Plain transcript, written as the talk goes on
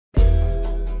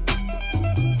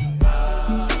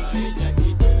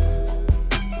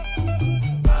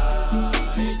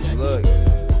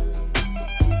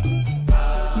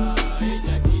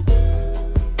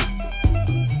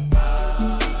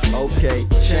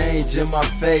change in my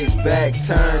face, back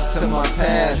turned to my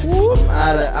past. I'm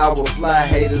out of our fly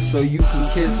haters, so you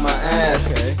can kiss my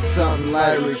ass. Something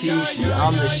like Rikishi,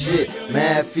 I'm the shit,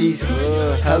 mad feces.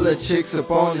 Hella chicks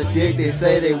up on the dick, they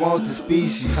say they want the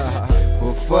species.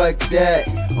 Well, fuck that,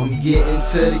 I'm getting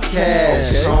to the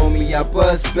cash. Homie, I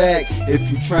bust back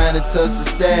if you tryna touch the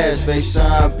stash.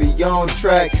 Vashon be on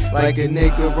track like a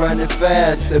nigga running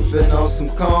fast, sipping on some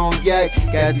cognac.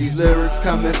 Got these lyrics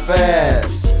coming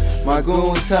fast. My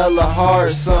goons hella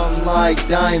hard, something like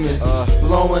diamonds.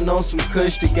 Blowing on some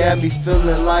kush that got me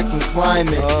feeling like I'm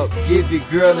climbing. Give your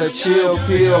girl a chill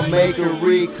pill, make her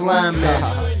reclimb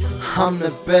it. I'm the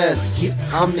best,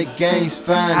 I'm the game's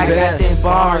fine I best. got them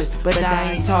bars, but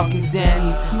I ain't talking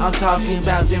zannies. I'm talking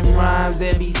about them rhymes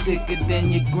that be sicker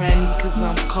than your granny. Cause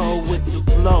I'm cold with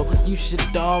the flow, you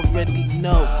should already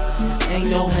know.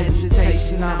 Ain't no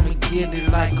hesitation, I'ma get it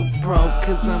like a pro.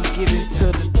 Cause I'm getting to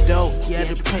the dope, yeah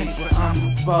the paper,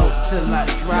 I'ma vote till I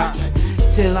drop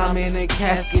it. Till I'm in a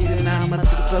casket and I'm a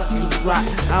motherfucking rock.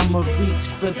 I'ma reach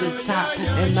for the top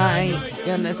and I ain't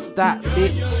gonna stop,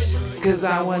 bitch. Cause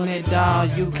I want it all,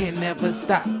 you can never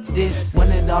stop this. Want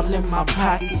it all in my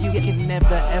pocket, you can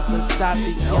never ever stop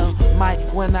it. Young Mike,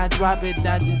 when I drop it,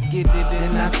 I just get it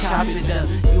and I chop it up.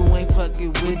 You ain't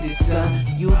fucking with it, son.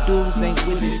 You dudes ain't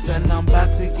with it, son. I'm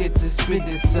about to get to spit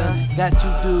it, son. Got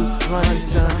you dudes running,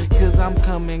 son. Cause I'm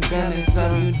coming gunning,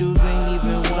 son. You dudes ain't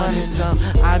even wanting some.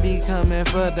 I be coming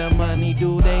for the money,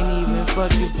 dude ain't even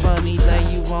fucking funny.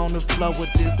 Lay you on the floor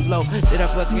with this flow that I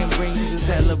fucking bring you this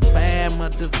hella bad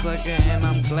motherfucker. And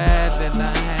I'm glad that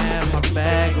I had my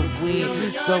bag of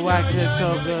weed so I could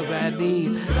talk about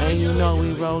these. And you know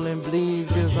we rolling bleeds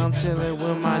cause I'm chilling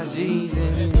with my G's.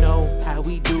 And you know how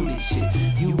we do this shit,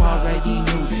 you already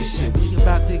knew this shit. We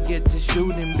about to get to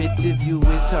shooting, bitch, if you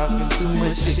is talking too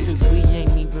much shit. Cause we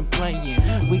ain't even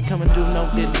playing, we coming through no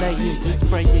delaying. We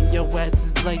spraying, your ass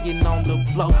is laying on the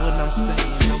floor. What I'm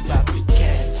saying, I'm about the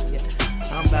cash,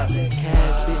 yeah, I'm about that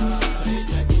cash,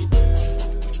 bitch.